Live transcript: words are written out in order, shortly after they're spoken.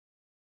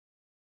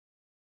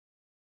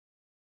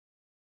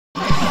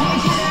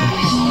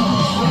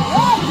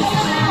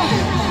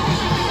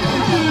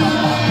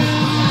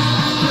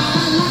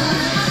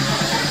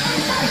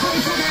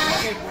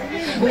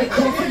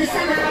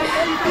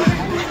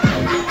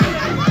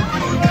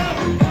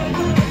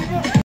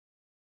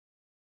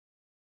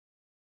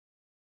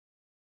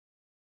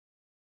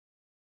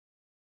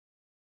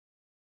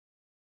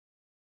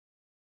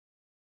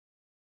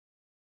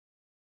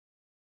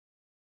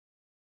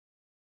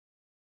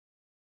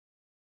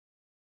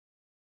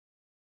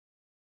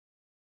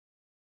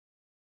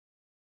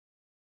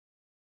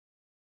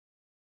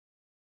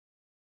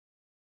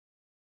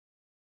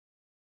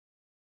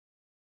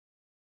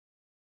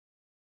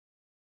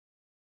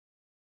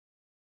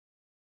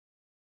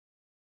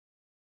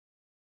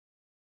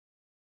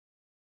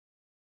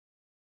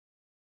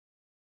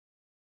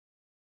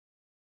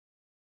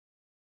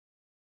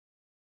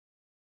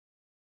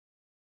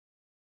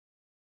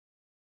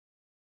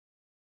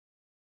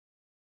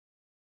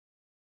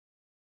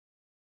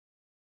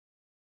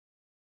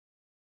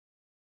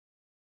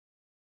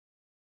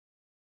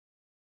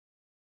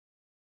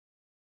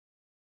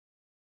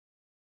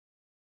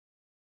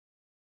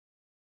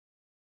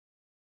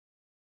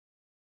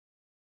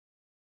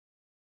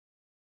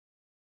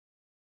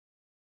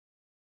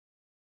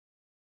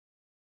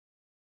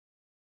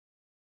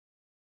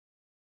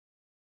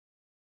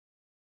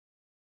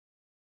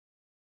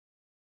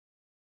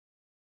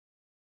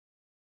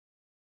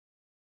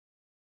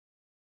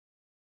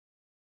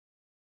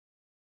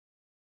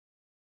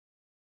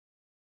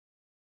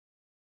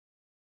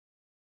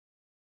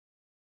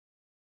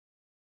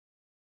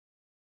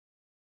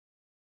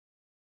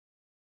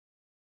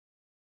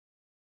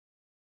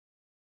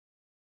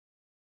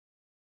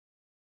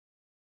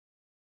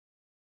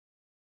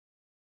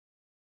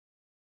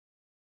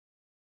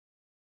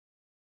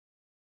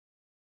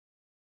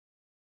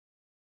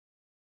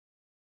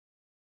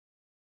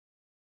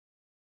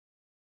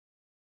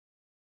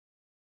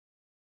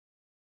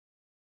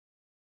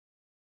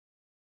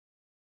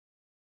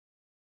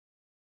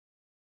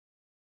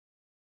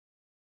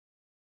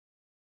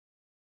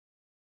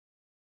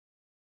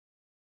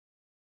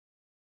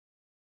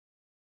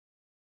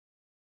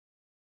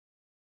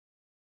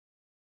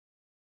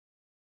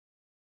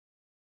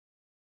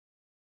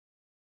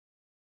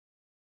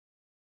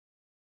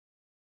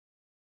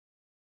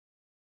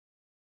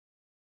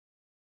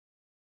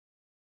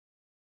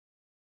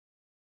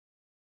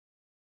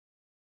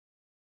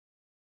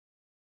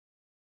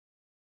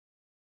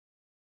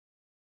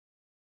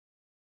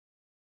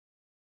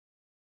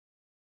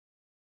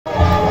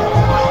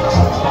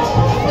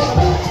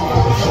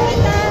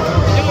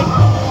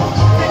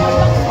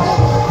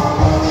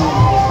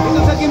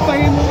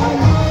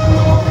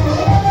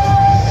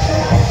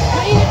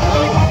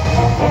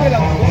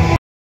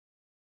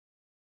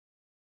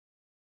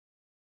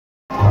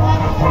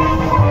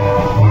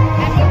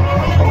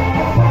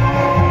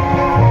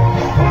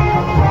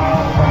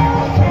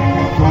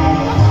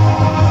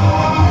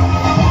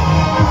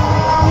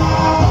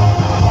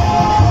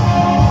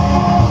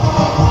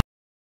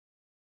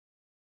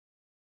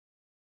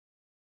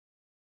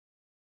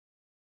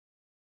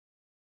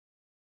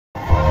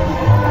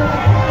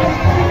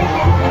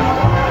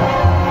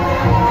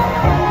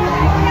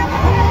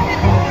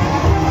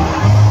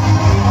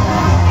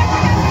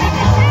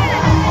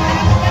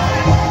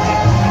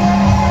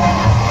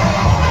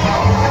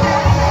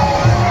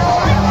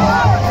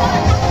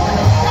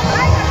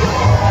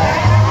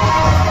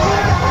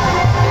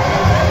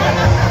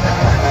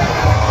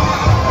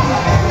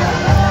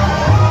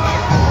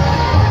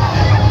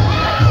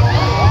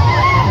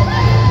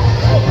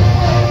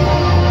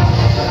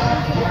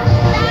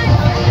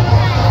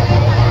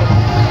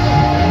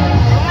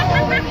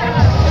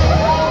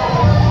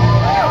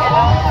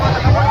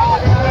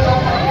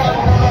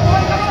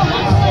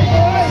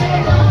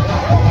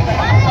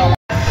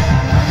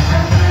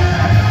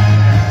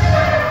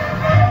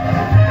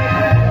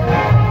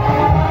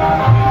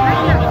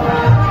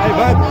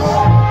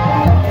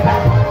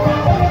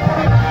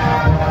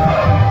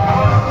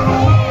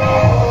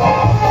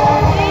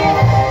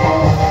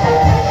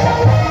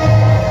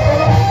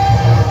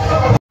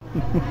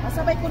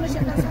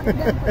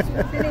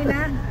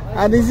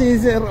Ani si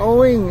Sir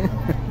Owing.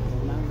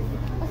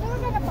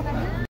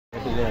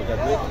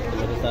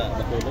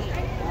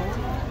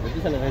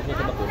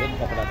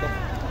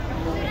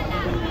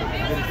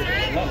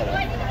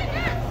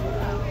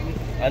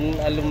 An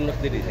alumnus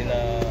diri sina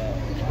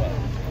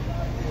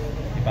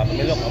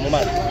ipapamilok amo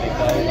man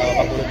ikaw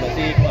nakapagulot ng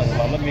si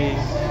Mama B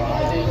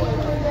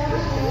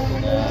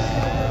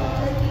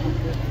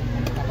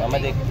Mama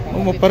Dick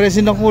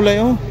Maparesin na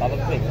kulay oh. Papa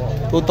Pring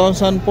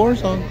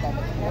 2004 so.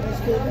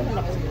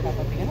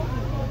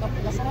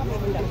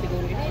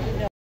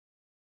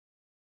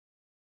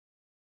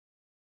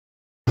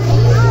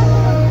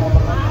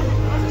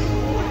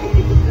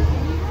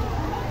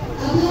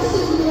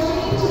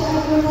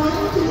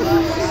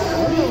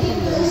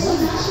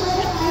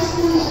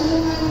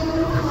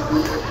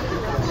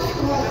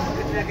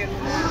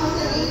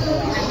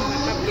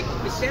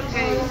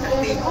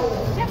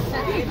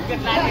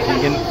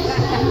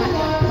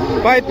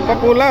 Fight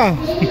papula.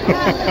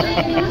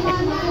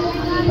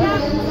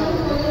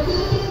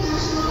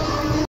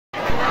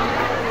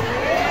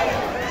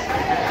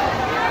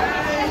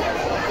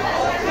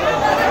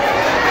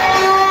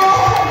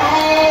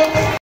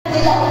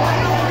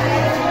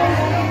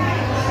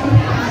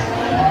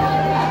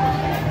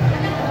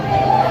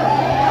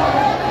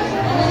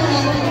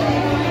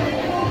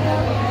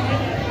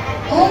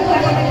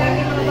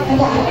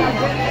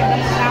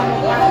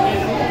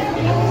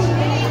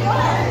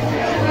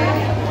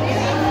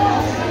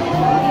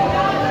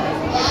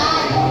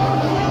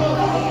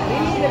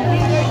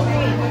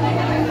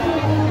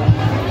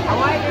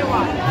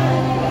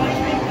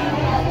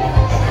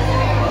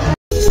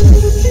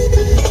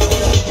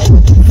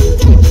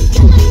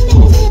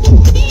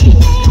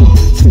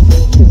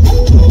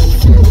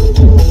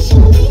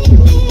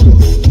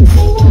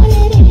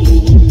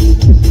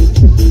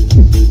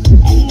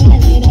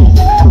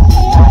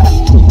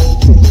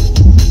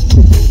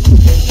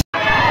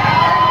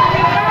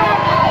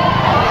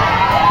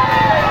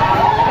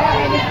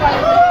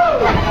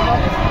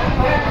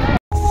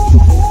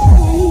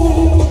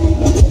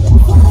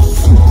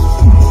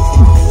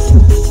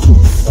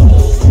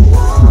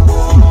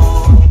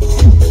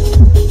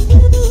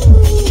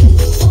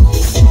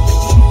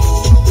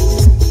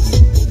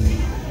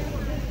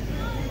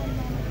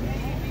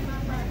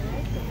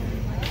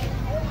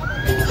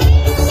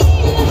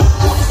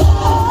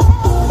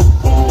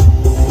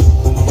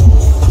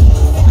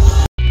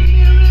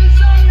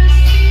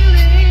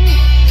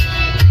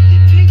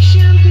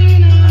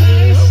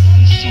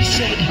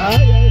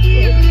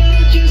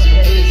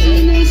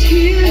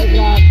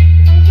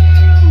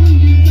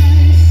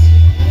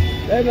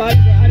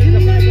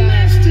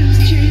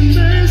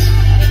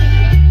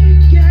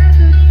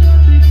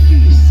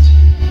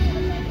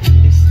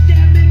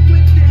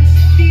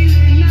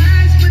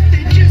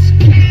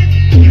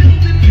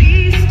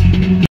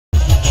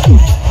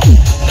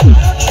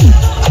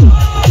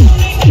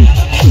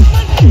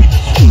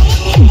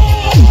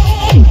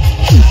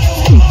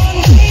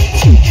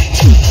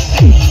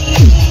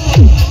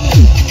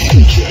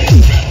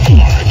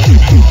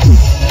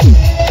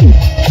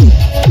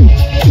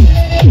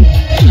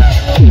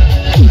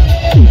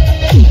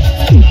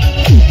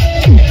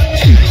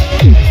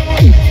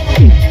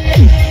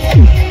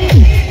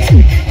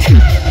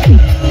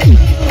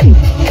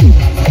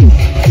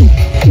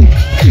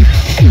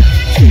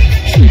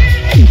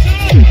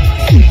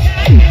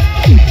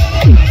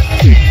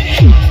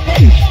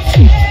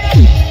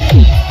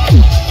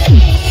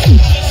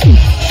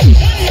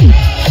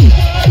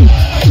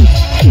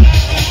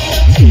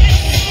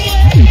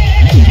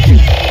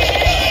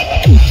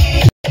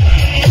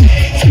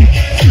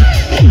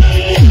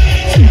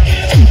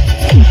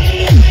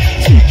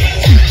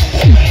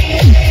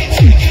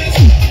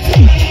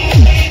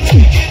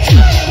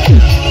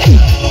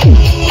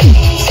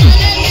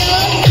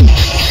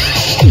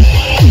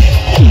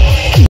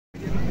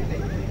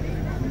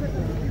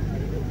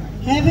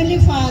 Heavenly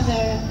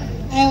Father,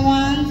 I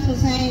want to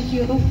thank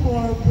you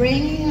for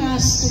bringing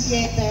us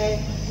together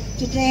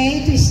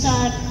today to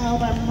start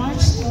our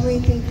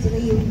much-awaited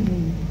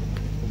reunion.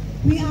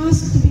 We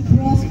ask to be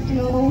brought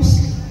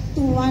close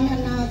to one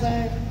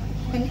another,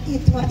 and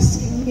it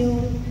was in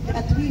you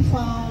that we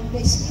found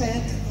the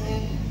strength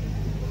and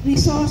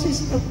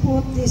resources to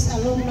put this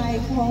alumni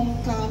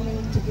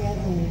homecoming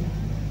together.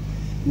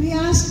 We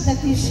ask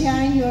that you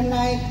shine your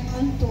light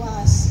unto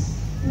us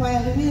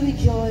while we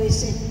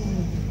rejoice in you.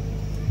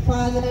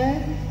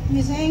 Father,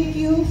 we thank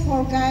you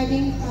for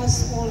guiding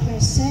us all here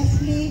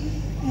safely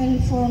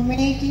and for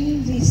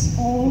making this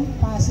all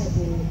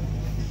possible.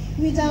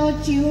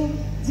 Without you,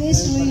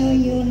 this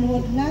reunion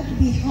would not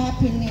be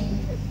happening.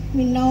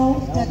 We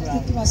know that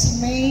it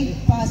was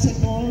made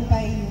possible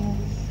by you,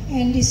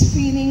 and these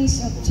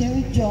feelings of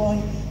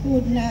joy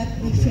would not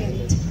be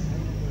felt.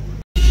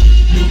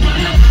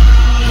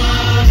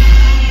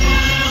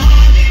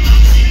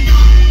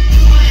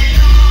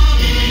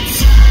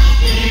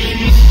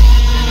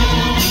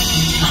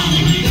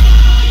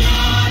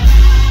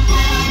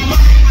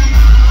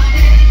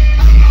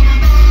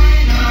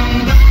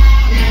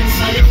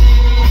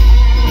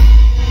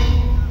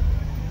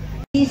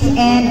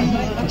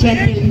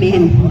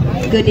 gentlemen,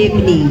 good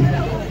evening.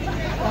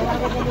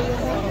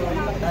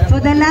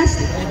 For the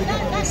last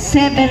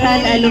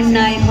several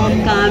alumni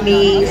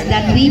homecomings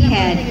that we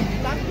had,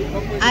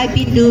 I've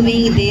been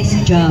doing this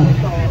job.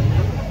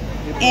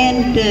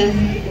 And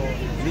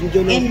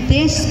in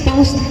this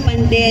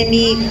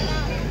post-pandemic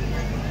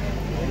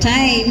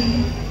time,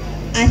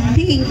 I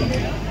think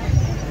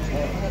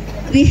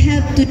we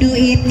have to do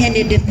it in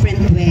a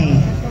different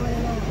way.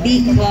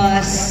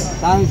 Because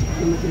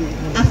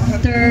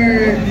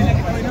after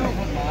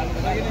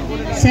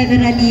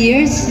several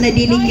years na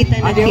dili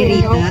kita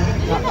nagkirita,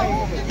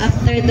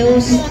 after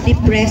those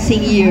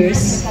depressing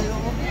years,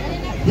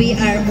 we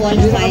are all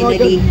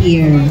finally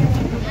here.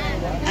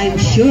 I'm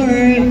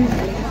sure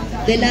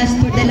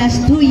for the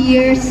last 2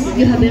 years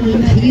you have been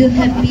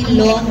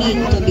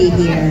longing to be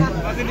here,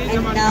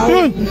 and now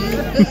we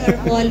are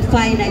all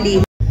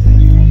finally.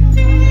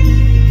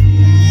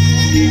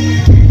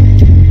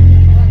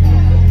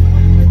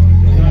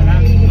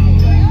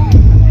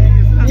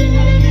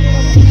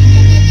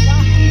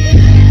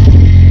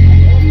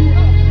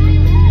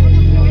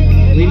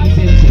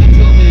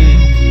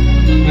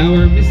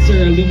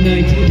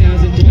 Alumni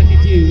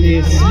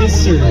 2022 is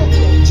Mr.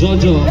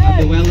 Jojo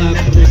Abuela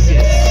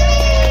Brusis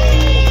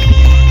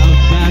of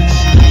batch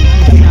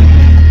 97.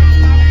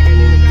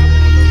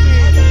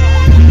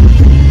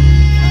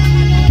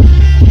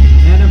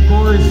 And of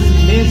course,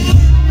 Miss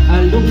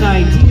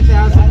Alumni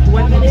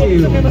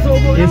 2022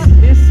 is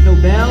Miss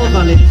Nobel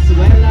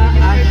Valenzuela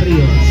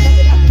Andrios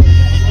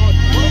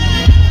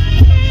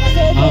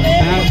of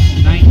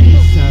batch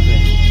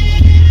 97.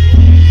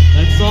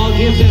 Let's all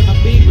give them a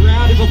big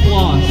round of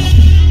applause.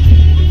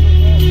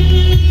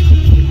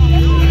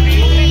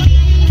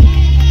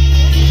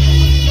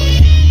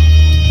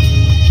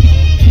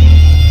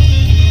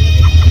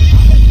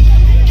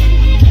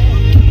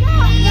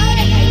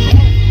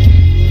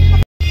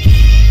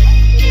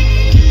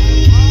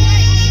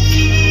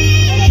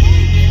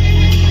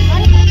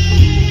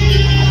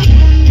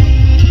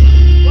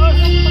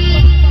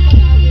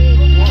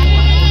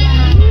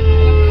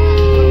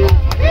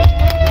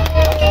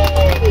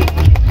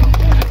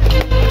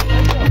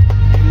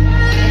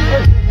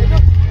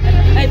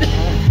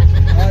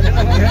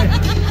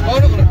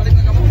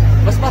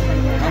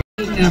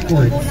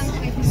 Efforts,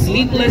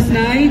 sleepless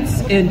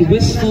nights, and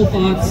wishful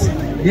thoughts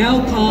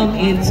now come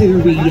into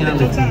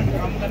reality.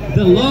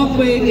 The long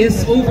wait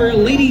is over,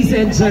 ladies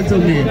and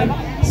gentlemen.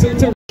 So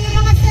to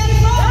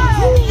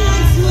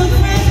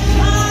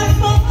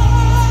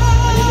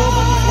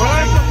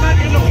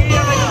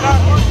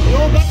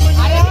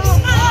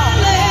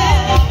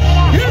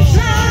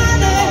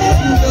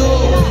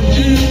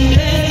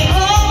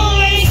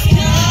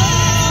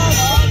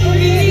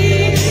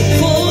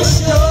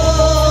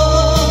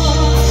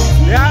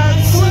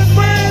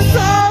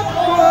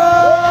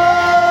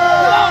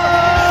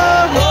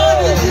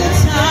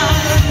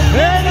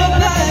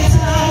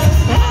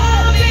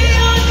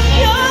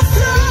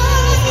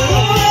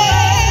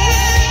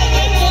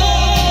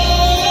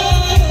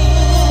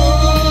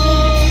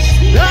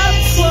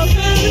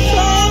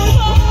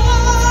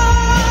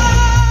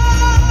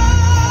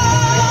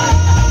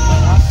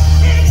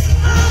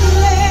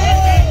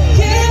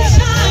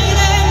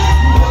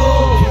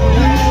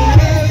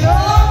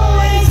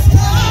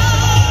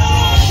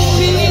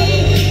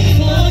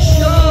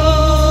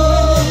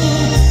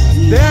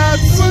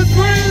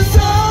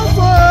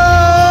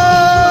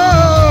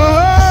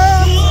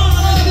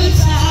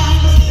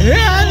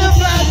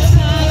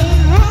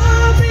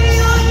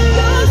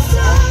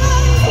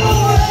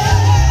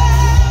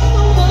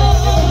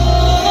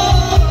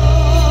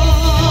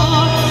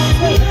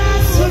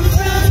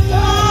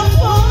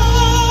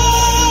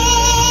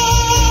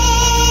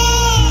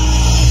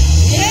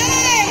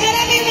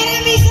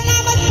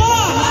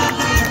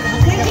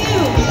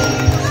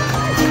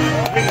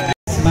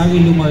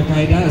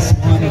Marcaida is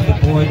one of the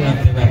board of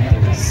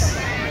directors.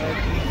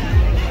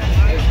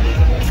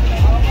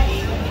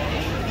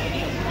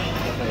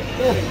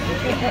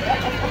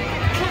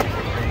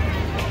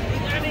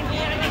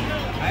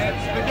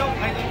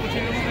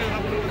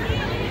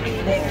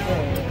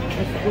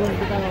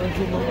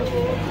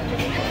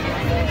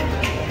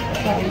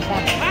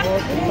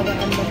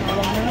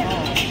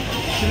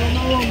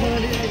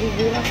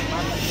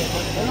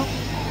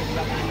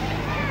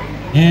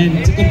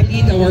 And to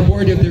complete our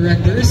board of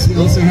directors, we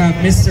also have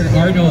Mr.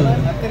 Arnold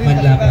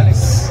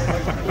Manlapas.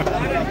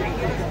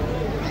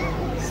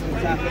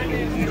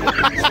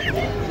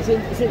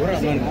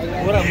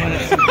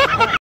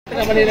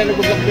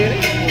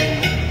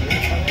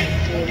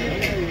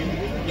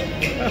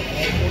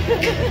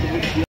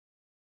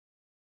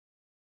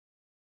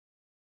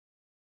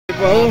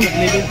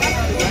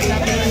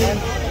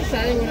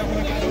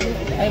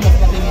 Ay, mas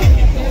matindi.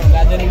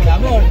 Gathering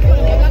damon.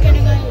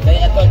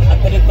 Kaya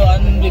ito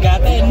ang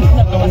bigatin.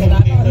 Nakamas na.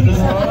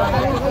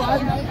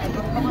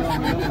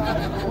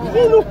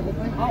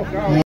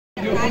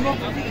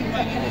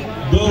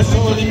 Do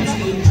solemnly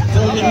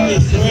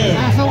swear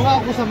that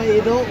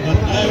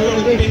I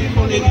will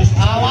faithfully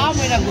discharge Awa,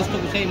 may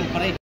nagusto ko sa iyo pa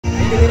rin.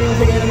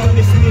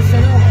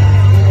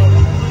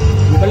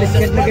 To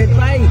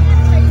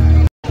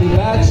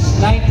batch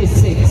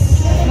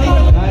 96.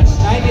 Batch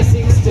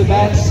 96 to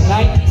batch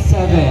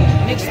 97.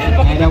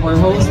 And our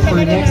host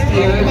for next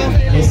year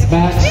is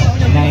batch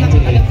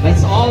 98.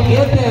 Let's all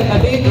give them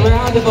a big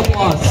round of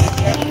applause.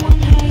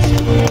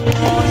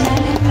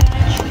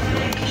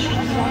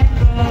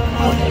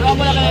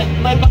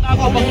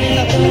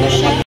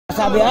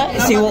 Sabi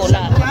siwo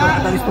na.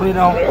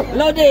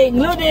 Loading.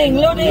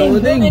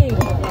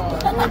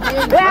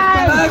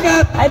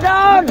 Yes! I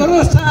don't!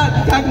 Terusan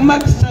kag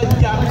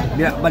magsadya.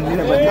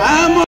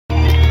 Amo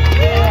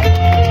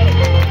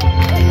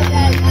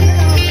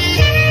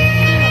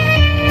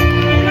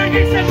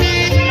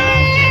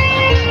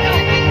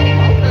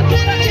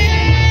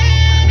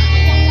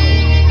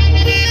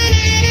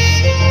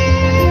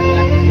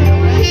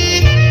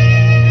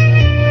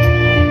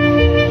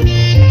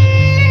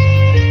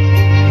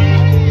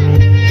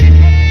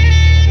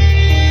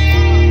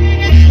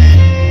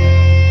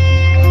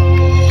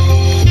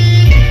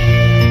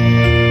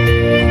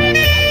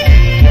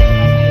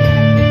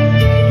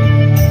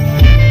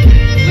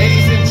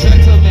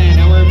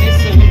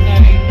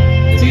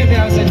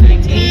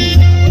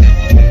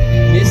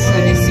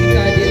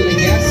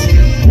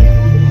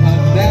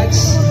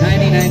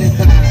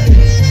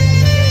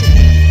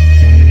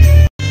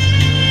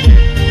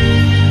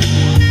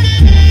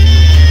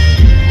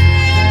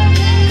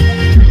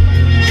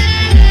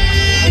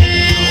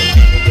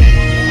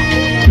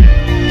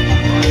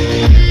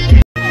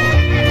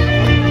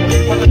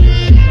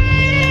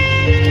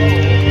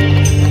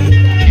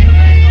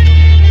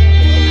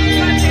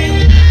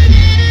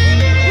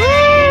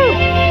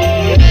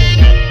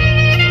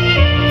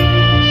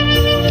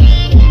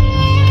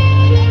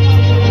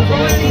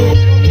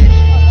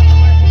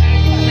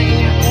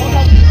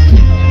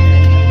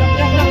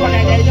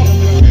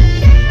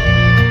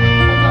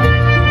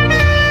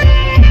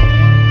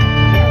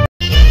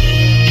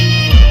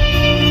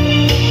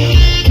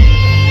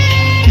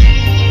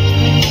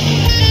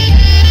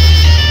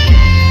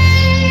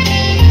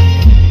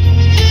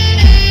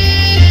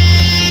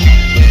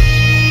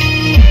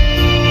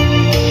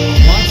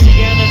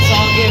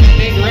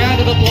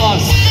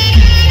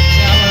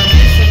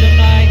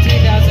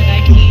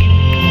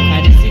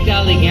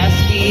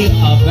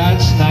of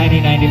batch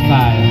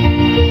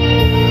 1995.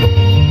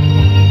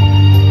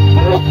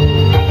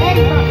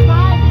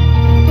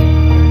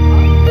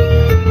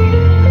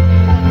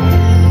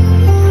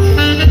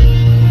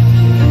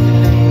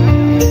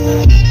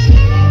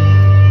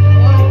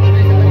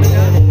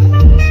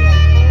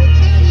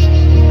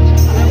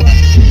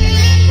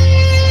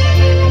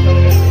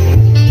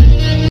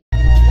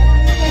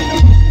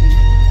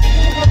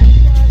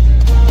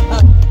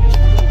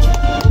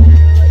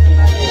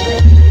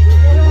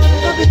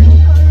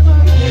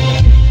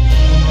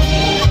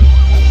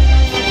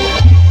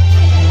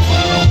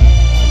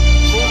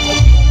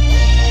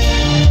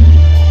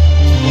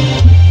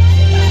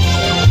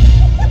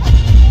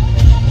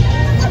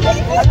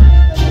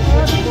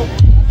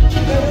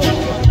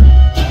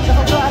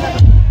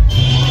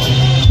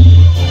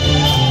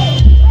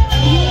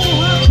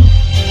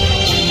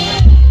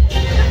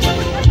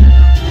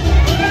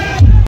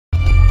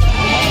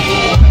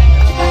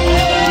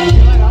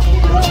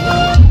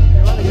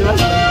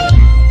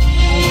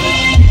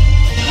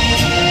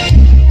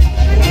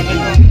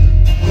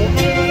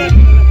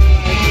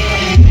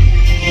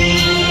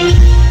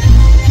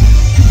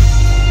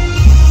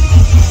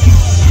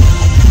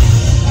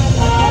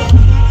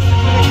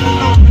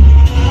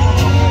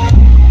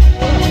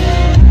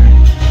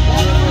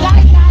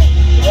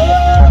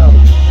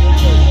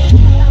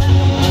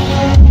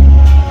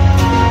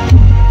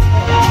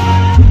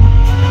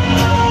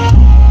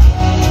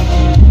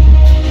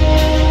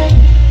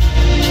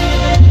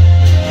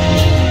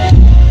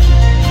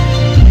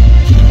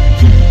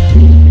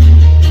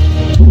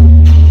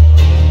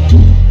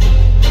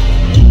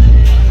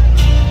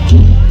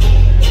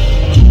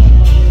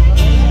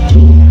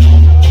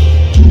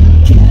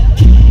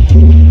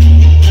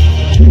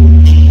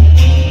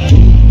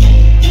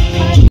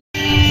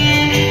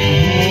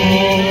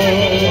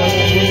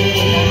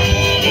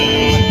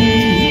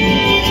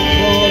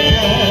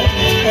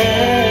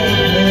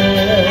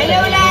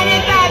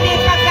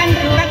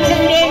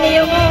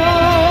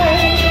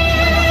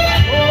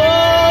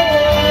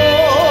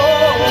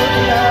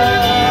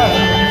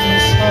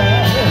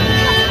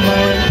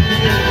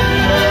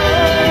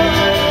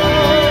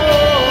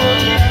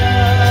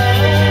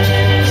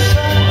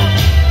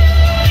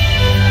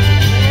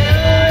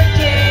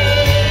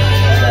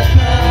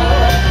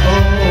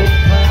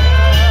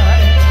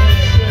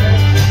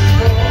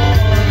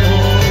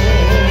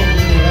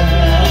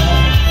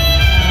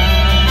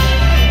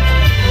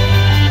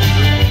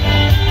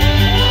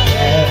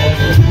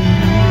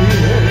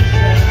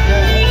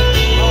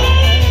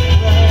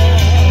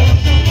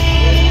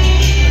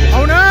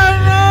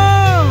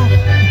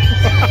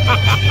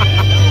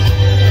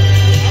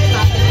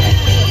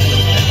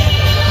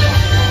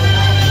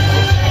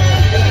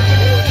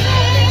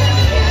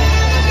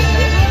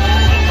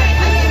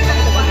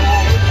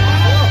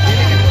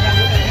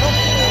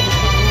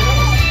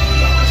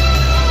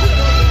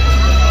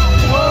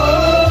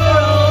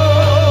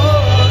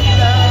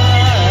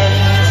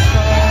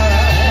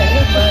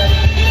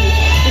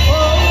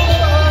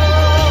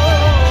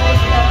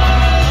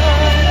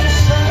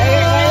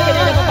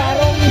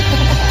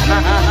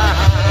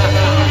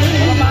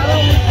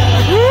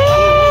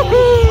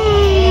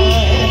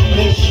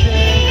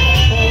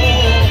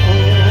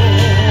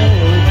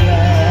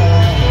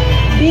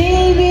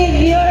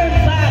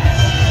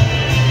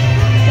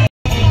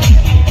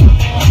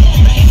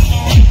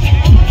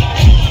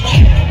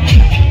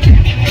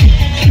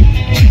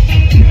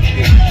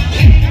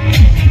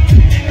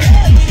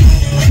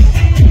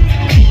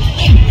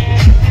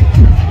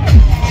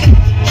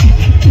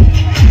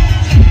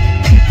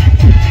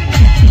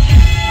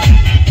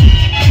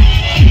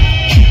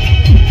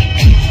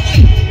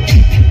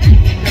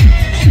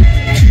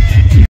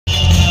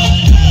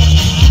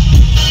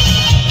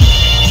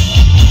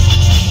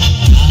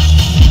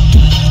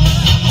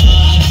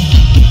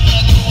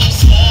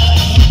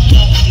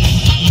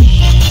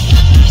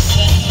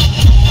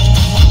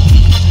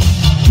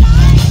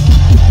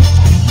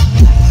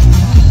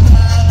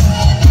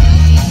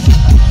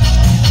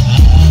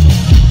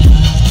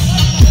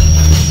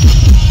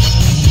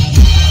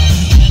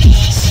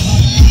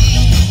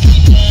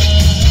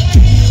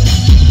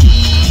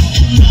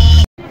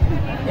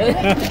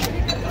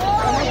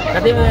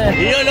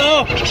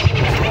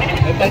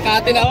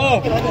 natin ako.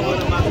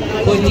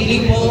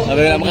 Kundi po. Sabi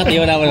ko na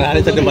makatiyo naman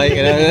natin sa Dubai.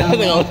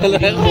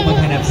 Hindi po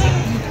maghanap siya.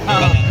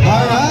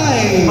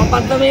 Alright.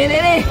 Papantaminin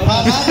eh.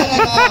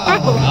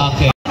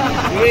 Okay.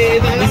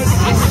 This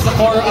is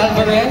for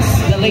Alvarez,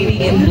 the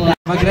lady in black.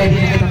 Mag-ready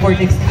na kita for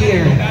next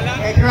year.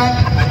 Crack,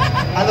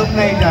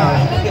 alumni daw.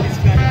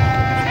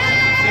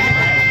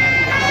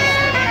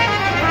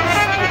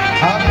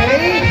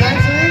 Okay,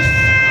 dancers,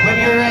 when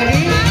you're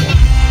ready.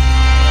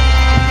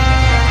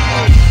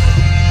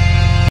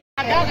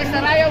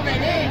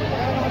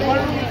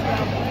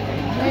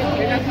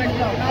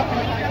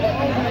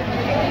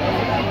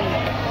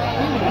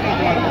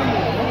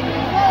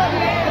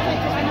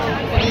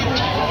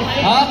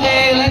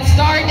 Okay, let's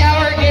start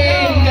our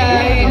game,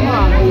 guys.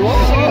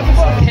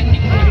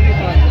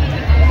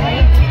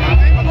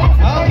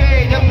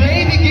 Okay, the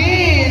play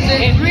begins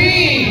in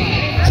 3,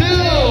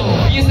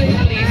 2, Music,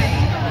 please.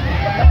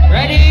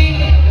 Ready,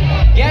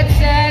 get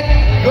set,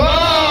 go!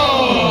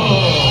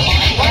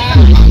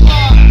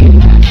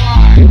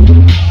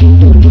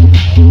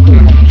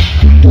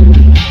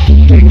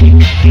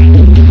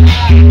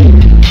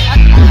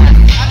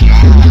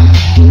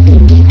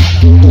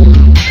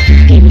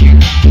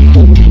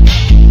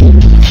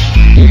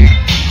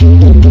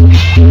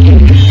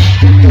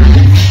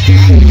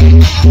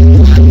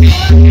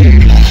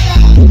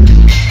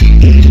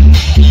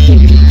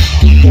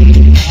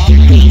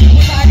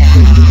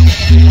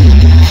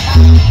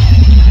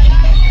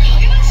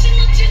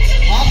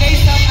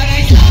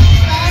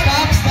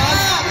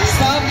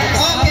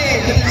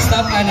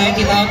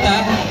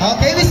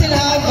 Okay, we still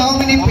have how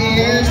many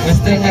pairs? We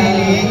still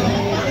have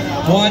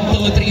 1,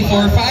 2, 3,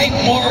 4,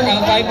 5 more.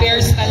 5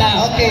 pairs na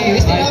lang. Okay, we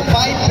still have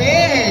 5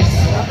 pairs.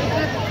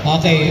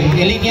 Okay,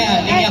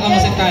 linya ka mo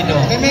sentado.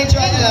 Okay, medyo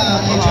ano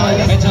lang,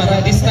 Medyo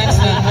distance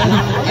lang.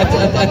 At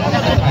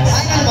atras.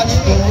 Ano much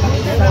to?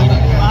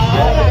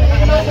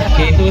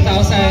 Okay,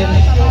 2,000.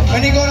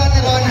 Manigo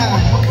natin ron ha.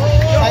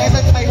 Kaya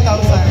sa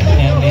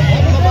 5,000.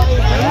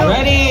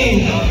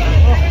 Ready,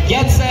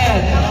 get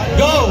set,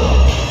 go!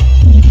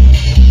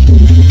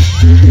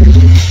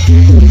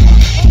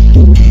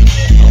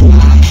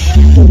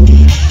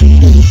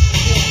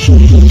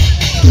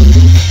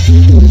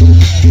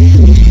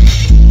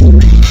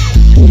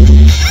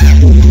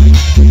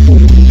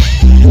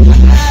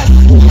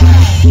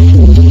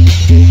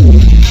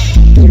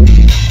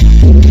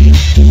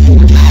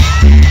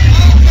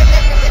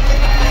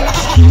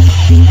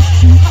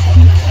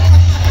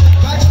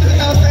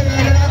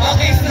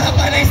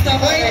 Okay,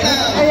 stop. Wait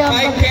lang.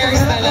 5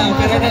 pairs na lang.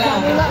 Pero na lang.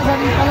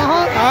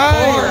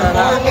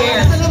 4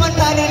 pairs. Nasa naman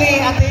tayo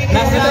ni ate.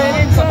 Nasa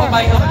sa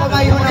pabayo.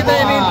 Pabayo na po.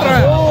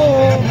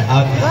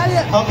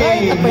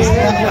 Okay. 4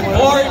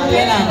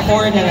 na lang.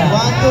 4 na lang.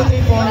 1, 2,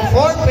 3, 4.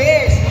 4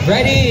 pairs.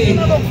 Ready?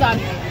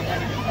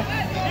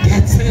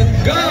 Get set,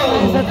 go!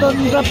 Sa to,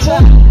 drop po.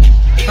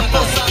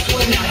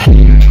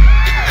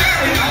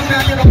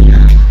 Ang